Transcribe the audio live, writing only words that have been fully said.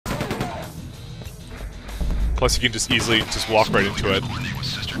Plus you can just easily just walk right into it.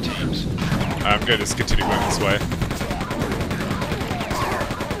 I'm gonna just continue going this way.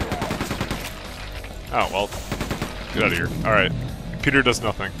 Oh, well. Get out of here. Alright. Computer does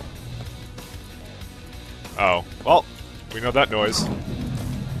nothing. Oh. Well, we know that noise.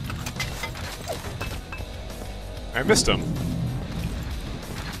 I missed him.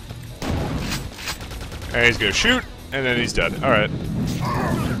 And he's gonna shoot, and then he's dead. Alright.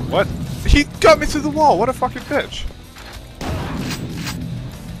 What? He got me through the wall! What a fucking bitch!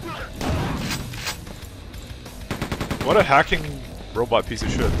 What a hacking robot piece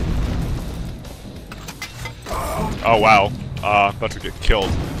of shit. Oh wow. About to get killed.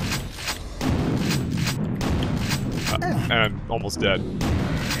 And I'm almost dead.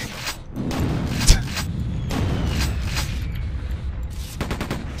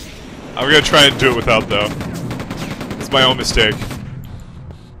 I'm gonna try and do it without, though. It's my own mistake.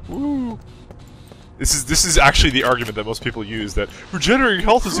 Woo! This is actually the argument that most people use, that regenerating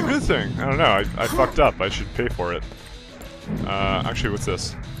health is a good thing. I don't know, I fucked up. I should pay for it. Actually, what's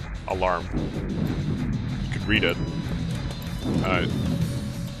this? Alarm. You can read it.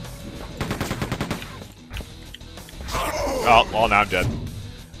 Oh, well, now I'm dead.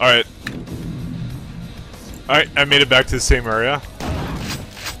 Alright. Alright, I made it back to the same area.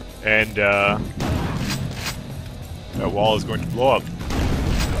 And, that wall is going to blow up.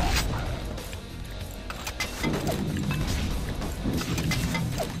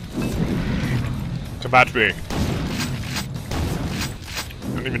 Come at me.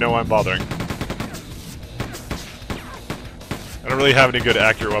 I don't even know why I'm bothering. I don't really have any good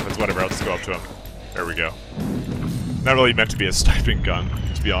accurate weapons, whatever, I'll just go up to him. There we go. Not really meant to be a sniping gun,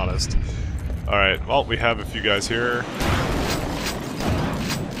 to be honest. Alright, well, we have a few guys here.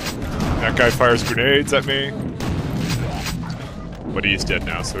 That guy fires grenades at me. But he's dead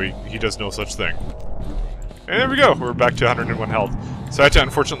now, so he does no such thing. And there we go, we're back to 101 health. So I had to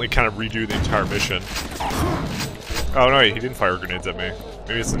unfortunately kind of redo the entire mission. Oh no, he didn't fire grenades at me.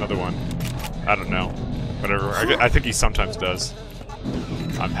 Maybe it's another one. I don't know. Whatever, I think he sometimes does.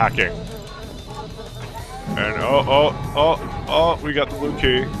 I'm hacking. And oh, we got the blue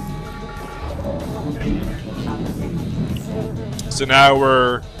key. So now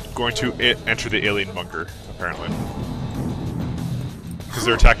we're going to enter the alien bunker, apparently. Because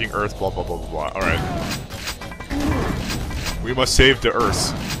they're attacking Earth, blah blah blah blah blah. Alright. We must save the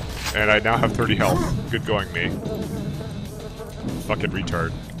Earth. And I now have 30 health. Good going, me. Fucking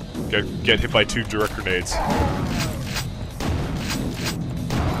retard. Get hit by 2 direct grenades.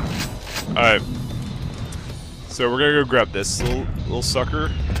 Alright. So we're gonna go grab this little sucker.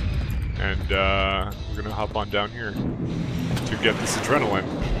 And we're gonna hop on down here to get this adrenaline.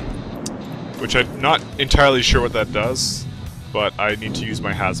 Which I'm not entirely sure what that does, but I need to use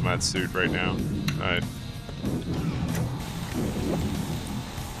my hazmat suit right now. Alright.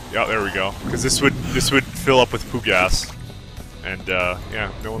 Yeah, there we go. Because this would fill up with poo gas. And yeah,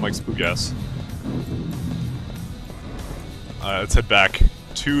 no one likes poo gas. Let's head back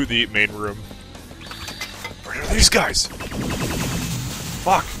to the main room. Where are these guys?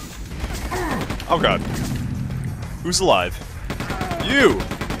 Fuck. Oh god. Who's alive? You!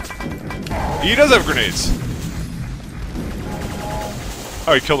 He does have grenades!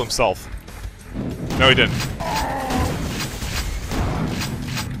 Oh, he killed himself. No, he didn't.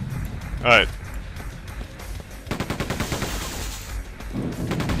 Alright.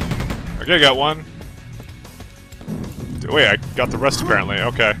 Okay, I got one. Wait, I got the rest apparently.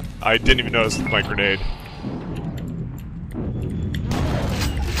 Okay. I didn't even notice my grenade.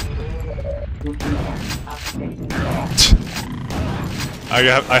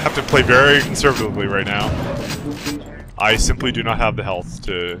 I have to play very conservatively right now. I simply do not have the health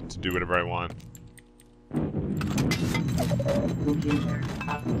to do whatever I want.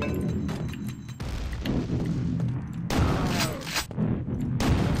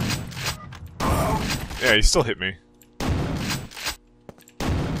 Yeah, he still hit me.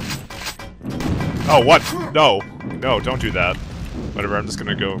 Oh, what? No. No, don't do that. Whatever, I'm just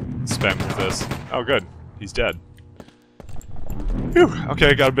gonna go spam with this. Oh, good. He's dead. Phew.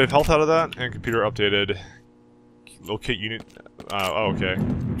 Okay, got a bit of health out of that, and computer updated. Locate unit. Oh, okay.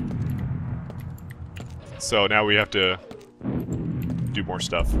 So now we have to do more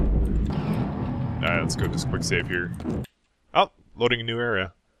stuff. Alright, let's go just quick save here. Oh, loading a new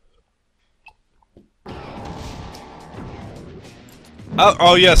area.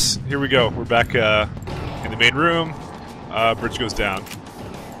 Oh yes, here we go. We're back in the main room. Bridge goes down.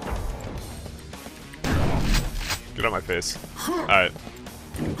 Get on my face. Alright.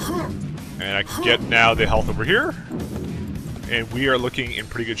 And I can get now the health over here. And we are looking in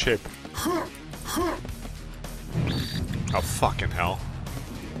pretty good shape. Oh, fucking hell.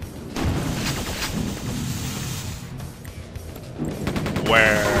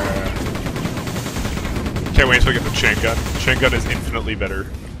 Where? Can't wait until I get the chain gun. Chain gun is infinitely better.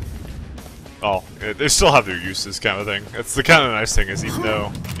 Oh, they still have their uses, kind of thing. It's the kind of nice thing is, even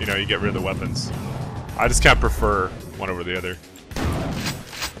though, you know, you get rid of the weapons, I just can't prefer one over the other.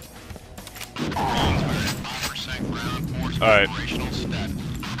 Alright.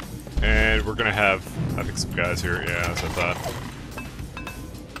 And we're gonna have, I think, some guys here. Yeah, that's what I thought.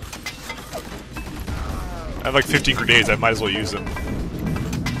 I have like 15 grenades, I might as well use them.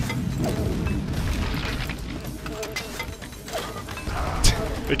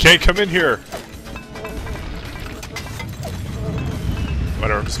 They can't come in here!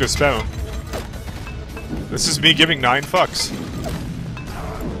 Whatever, I'm just gonna spam them. This is me giving 9 fucks.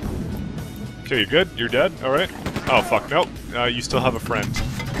 Okay, you good? You're dead? Alright. Oh, fuck, nope. You still have a friend.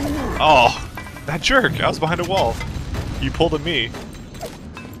 Oh! That jerk! I was behind a wall. You pulled at me.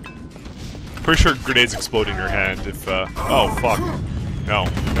 Pretty sure grenades explode in your hand if, oh, fuck. No.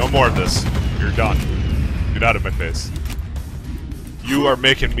 No more of this. You're done. Get out of my face. You are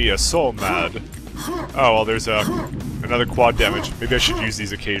making me so mad. Oh, well, there's, another quad damage. Maybe I should use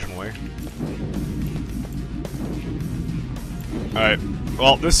these occasionally. Alright.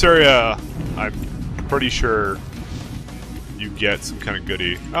 Well, this area, I'm pretty sure you get some kind of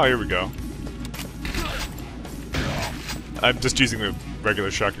goodie. Oh, here we go. I'm just using the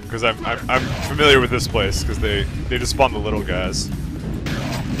regular shotgun because I'm familiar with this place because they just spawn the little guys.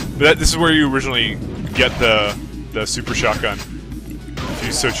 But this is where you originally get the super shotgun if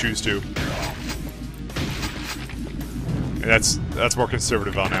you so choose to. And that's more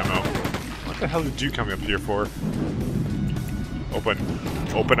conservative on ammo. What the hell did you come up here for?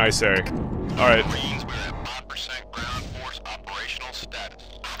 Open, I say. All right.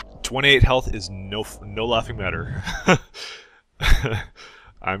 28 health is no laughing matter.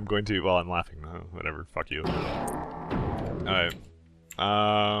 I'm going to. Well, I'm laughing. Whatever. Fuck you. Alright.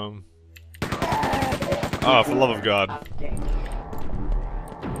 Oh, for the love of God.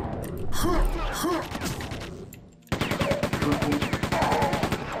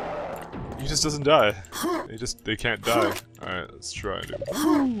 He just doesn't die. They can't die. Alright, let's try it.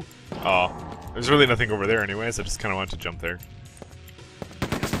 Oh. There's really nothing over there anyways, I just kinda wanted to jump there.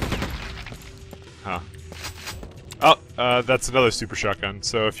 Huh. Oh, that's another super shotgun,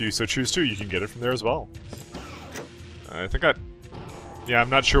 so if you so choose to, you can get it from there as well. I think yeah, I'm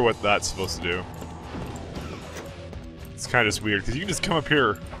not sure what that's supposed to do. It's kinda just weird, because you can just come up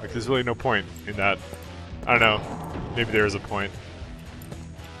here, like there's really no point in that. I don't know, maybe there is a point.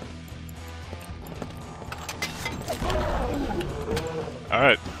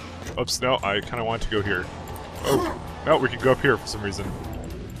 Alright. Oops, no, I kinda want to go here. Oh, no, we can go up here for some reason.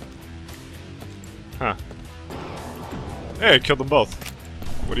 Huh. Hey, I killed them both.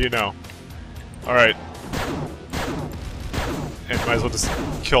 What do you know? Alright. And might as well just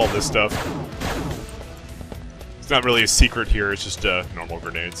kill all this stuff. It's not really a secret here, it's just normal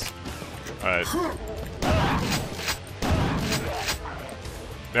grenades. Alright.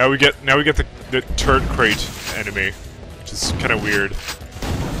 Now we get the turret crate enemy, which is kinda weird.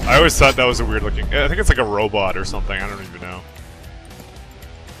 I always thought that was a weird looking. I think it's like a robot or something, I don't even know.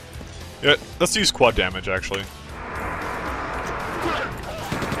 Yeah, let's use quad damage actually.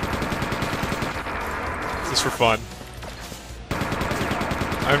 Just for fun.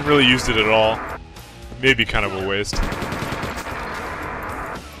 I haven't really used it at all. Maybe kind of a waste.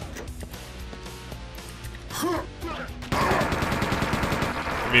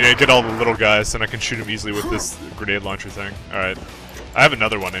 I mean, I get all the little guys, and I can shoot them easily with this grenade launcher thing. Alright. I have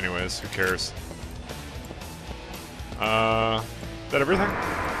another one anyways, who cares? Is that everything?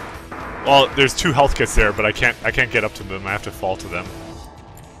 Well, there's 2 health kits there, but I can't get up to them, I have to fall to them.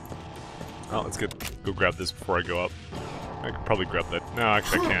 Oh, let's go grab this before I go up. I could probably grab that. No,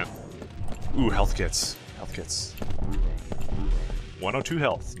 actually I can't. Ooh, health kits. Health kits. 102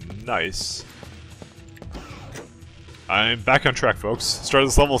 health. Nice. I'm back on track, folks. Started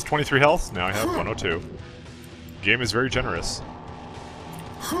this level with 23 health, now I have 102. Game is very generous.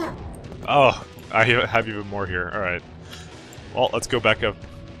 Oh, I have even more here. Alright. Well, let's go back up.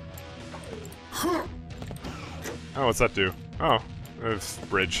 Oh, what's that do? Oh, it's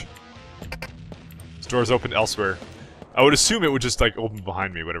bridge. This door's open elsewhere. I would assume it would just, like, open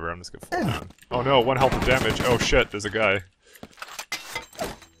behind me, whatever. I'm just gonna fall down. Oh no, 1 health of damage. Oh shit, there's a guy.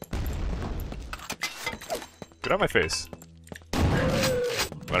 Get out of my face.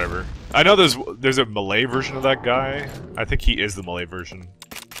 Whatever. I know there's a melee version of that guy. I think he is the melee version.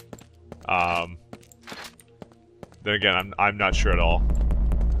 Then again, I'm not sure at all.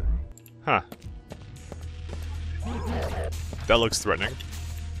 Huh. That looks threatening.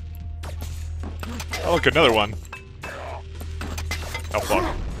 Oh, look, another one. Oh,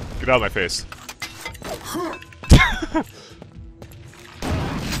 fuck. Get out of my face.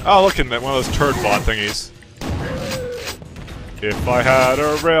 Oh, look at that, one of those turd bot thingies. If I had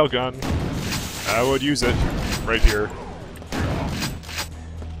a railgun, I would use it right here.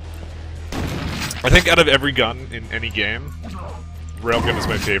 I think out of every gun in any game, railgun is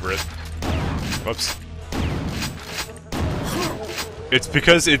my favorite. Whoops. It's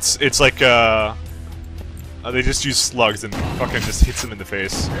because it's like they just use slugs and fucking just hits them in the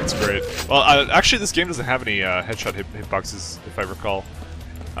face. It's great. Well, actually, this game doesn't have any headshot hitboxes, if I recall.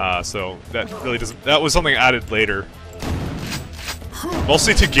 So that really doesn't. That was something added later.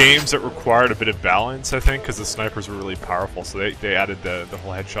 Mostly to games that required a bit of balance, I think, because the snipers were really powerful. So they added the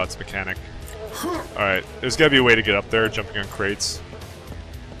whole headshots mechanic. All right, there's gotta be a way to get up there, jumping on crates.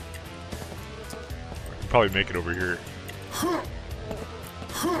 I can probably make it over here.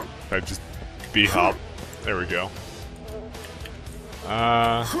 If I just bhop. There we go.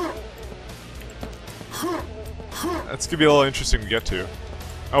 That's gonna be a little interesting to get to.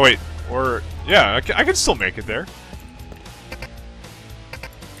 Oh wait, or yeah, I can still make it there.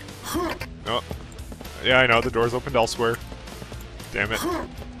 Oh, yeah, I know the door's opened elsewhere. Damn it!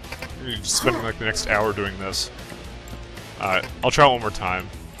 You're just spending like the next hour doing this. Alright, I'll try it one more time.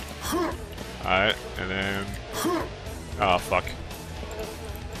 Alright, and then... oh, fuck.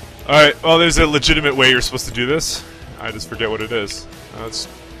 Alright, well there's a legitimate way you're supposed to do this. I just forget what it is. Let's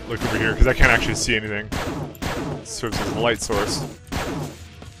look over here, because I can't actually see anything. It serves as a light source.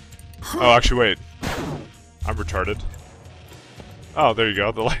 Oh, actually, wait. I'm retarded. Oh, there you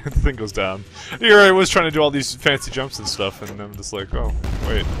go, the thing goes down. Here I was trying to do all these fancy jumps and stuff, and I'm just like, oh,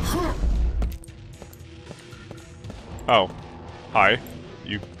 wait. Oh. Hi.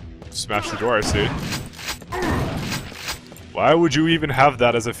 You smashed the door, I see. Why would you even have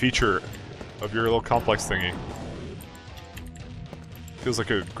that as a feature of your little complex thingy? Feels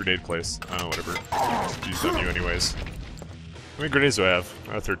like a grenade place. Oh, whatever. Just use that on you anyways. How many grenades do I have?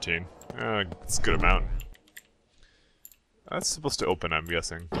 13. It's a good amount. That's supposed to open, I'm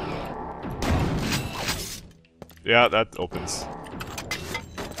guessing. Yeah, that opens.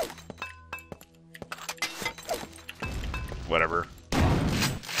 Whatever.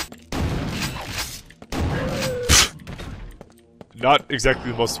 Not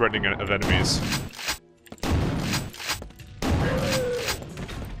exactly the most threatening of enemies.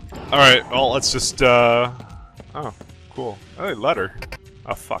 Alright, well, let's just, oh, cool. Oh, ladder.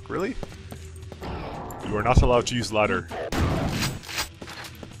 Oh, fuck, really? You are not allowed to use ladder.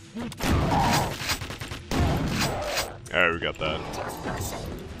 Alright, we got that.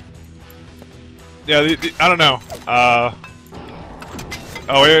 Yeah, I don't know.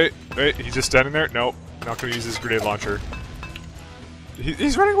 Oh, wait, he's just standing there? Nope, not gonna use his grenade launcher.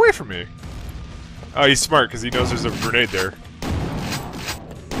 He's running away from me. Oh, he's smart, because he knows there's a grenade there.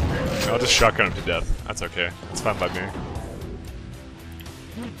 I'll just shotgun him to death. That's okay. That's fine by me.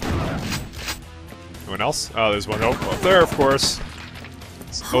 Anyone else? Oh, there's one up there, of course.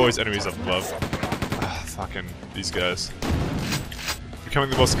 There's always enemies up above. Ah, fucking these guys.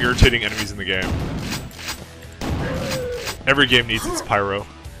 Becoming the most irritating enemies in the game. Every game needs its pyro.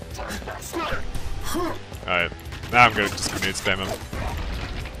 Alright. Now I'm gonna just grenade spam him.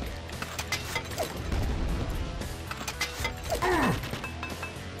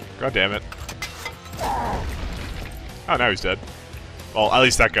 God damn it. Oh, now he's dead. Well, at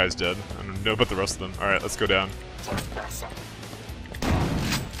least that guy's dead. I don't know about the rest of them. Alright, let's go down.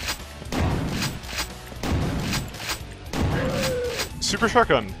 Super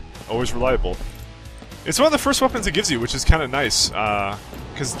shotgun. Always reliable. It's one of the first weapons it gives you, which is kind of nice.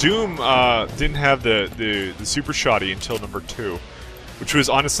 Because Doom didn't have the super shotty until number 2. Which was,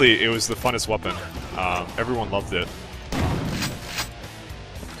 honestly, it was the funnest weapon. Everyone loved it.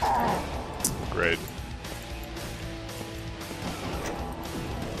 Great.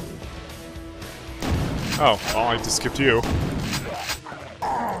 Oh, well, I just skipped you.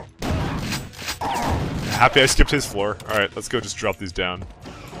 Happy I skipped his floor. Alright, let's go just drop these down.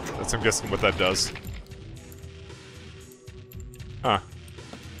 That's, I'm guessing, what that does. Huh.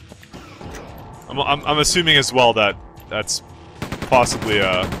 I'm assuming as well that that's possibly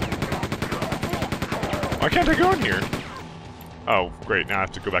why can't I go in here? Oh, great, now I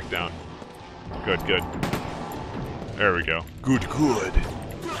have to go back down. Good, good. There we go. Good, good.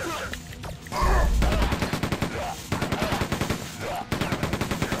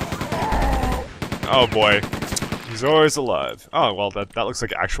 Oh boy. He's always alive. Oh, well, that looks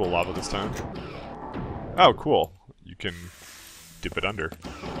like actual lava this time. Oh, cool. You can dip it under.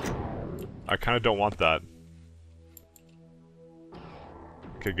 I kind of don't want that.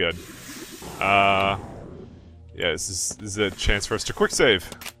 Okay, good. Yeah, this is a chance for us to quick save.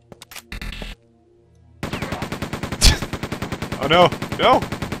 Oh no! No!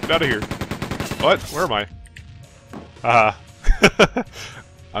 Get out of here! What? Where am I? Haha.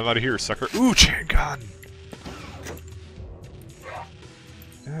 I'm out of here, sucker. Ooh, chain gun!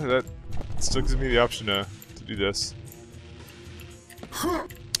 Yeah, that still gives me the option to do this.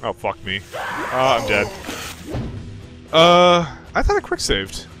 Oh, fuck me. I'm dead. I thought I quick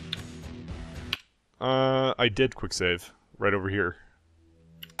saved. I did quick save. Right over here.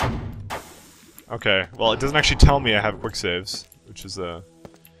 Okay, well, it doesn't actually tell me I have quick saves, which is a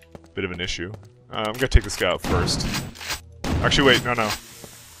bit of an issue. I'm gonna take this guy out first. Actually, wait, no.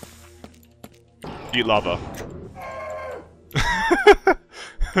 Eat lava.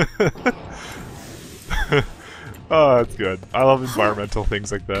 Oh, that's good. I love environmental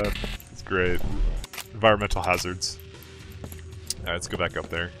things like that. It's great. Environmental hazards. Alright, let's go back up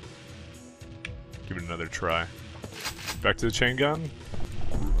there. Give it another try. Back to the chain gun.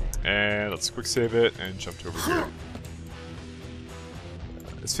 And let's quick save it and jump to over here.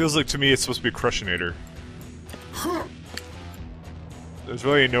 This feels like to me it's supposed to be a Crushinator. There's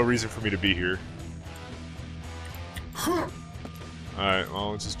really no reason for me to be here. Alright,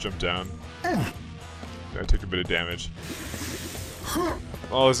 well, let's just jump down. I take a bit of damage.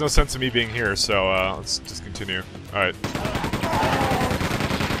 Well, there's no sense of me being here, so let's just continue. Alright.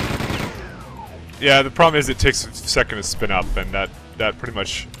 Yeah, the problem is it takes a second to spin up, and that pretty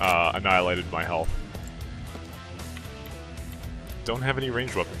much annihilated my health. Don't have any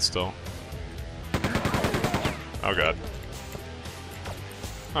ranged weapons still. Oh god.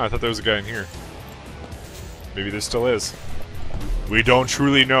 Oh, I thought there was a guy in here. Maybe there still is. We don't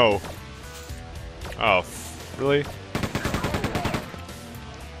truly know. Oh, really?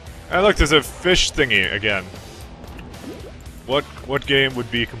 And look, there's a fish thingy again. What game would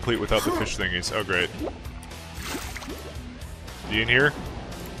be complete without the fish thingies? Oh, great. You in here?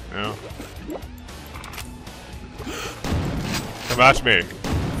 No. Come at me,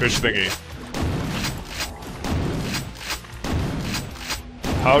 fish thingy.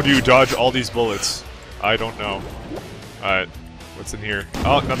 How do you dodge all these bullets? I don't know. Alright, what's in here?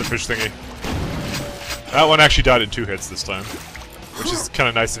 Oh, another fish thingy. That one actually died in 2 hits this time, which is kind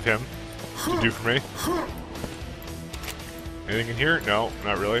of nice of him to do for me. Anything in here? No,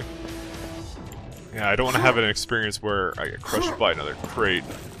 not really. Yeah, I don't want to have an experience where I get crushed by another crate.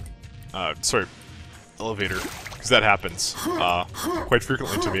 Sorry, elevator, because that happens quite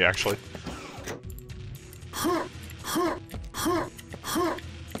frequently to me, actually.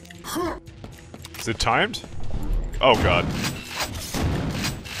 Is it timed? Oh god.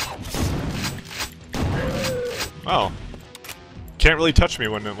 Oh. Can't really touch me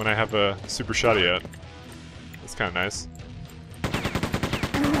when I have a super shotty yet. That's kind of nice.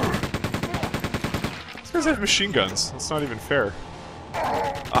 These guys have machine guns. That's not even fair.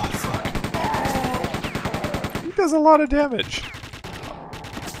 Oh, fuck. He does a lot of damage.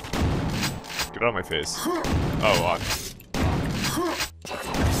 Get out of my face. Oh, odd.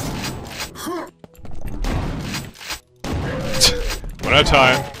 One at a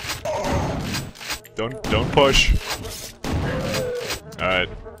time. Don't push. Alright.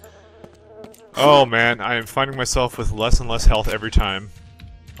 Oh man, I am finding myself with less and less health every time.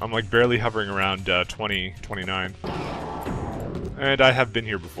 I'm like barely hovering around 20, 29. And I have been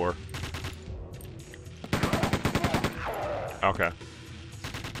here before. Okay.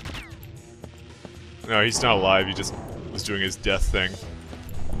 No, he's not alive, he just was doing his death thing.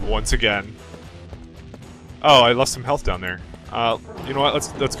 Once again. Oh, I lost some health down there. You know what,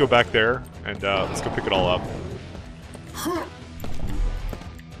 let's go back there, and let's go pick it all up.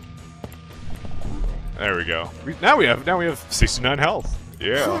 There we go. Now we have 69 health.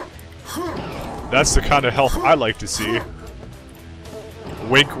 Yeah. That's the kind of health I like to see.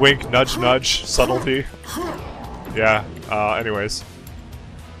 Wink wink, nudge nudge, subtlety. Yeah, anyways.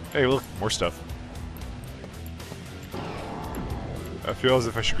 Hey, look, more stuff. I feel as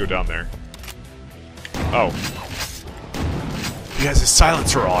if I should go down there. Oh. He has his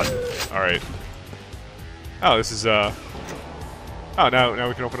silencer on! Alright. Oh, this is, Oh, now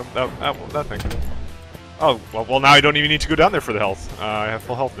we can open up that thing. Oh, well, now I don't even need to go down there for the health. I have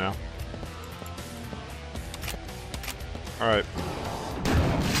full health now. Alright.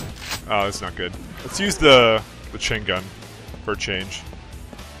 Oh, that's not good. Let's use the chain gun for a change.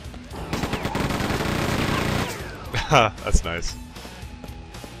 That's nice.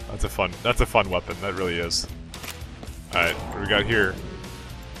 That's a fun weapon, that really is. Alright, what do we got here?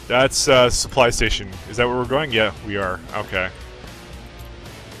 That's supply station. Is that where we're going? Yeah, we are. Okay.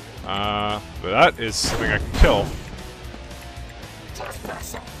 But that is something I can kill.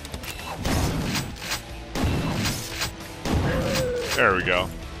 There we go.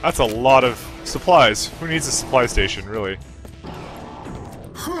 That's a lot of supplies. Who needs a supply station, really?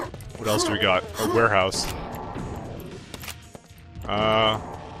 What else do we got? A warehouse.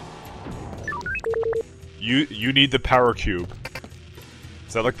 You need the power cube.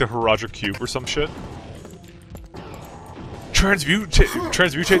 Is that like the Harajuku cube or some shit?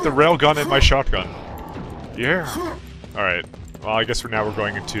 Transmutate the railgun in my shotgun. Yeah. Alright. Well, I guess for now we're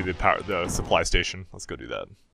going into the supply station. Let's go do that.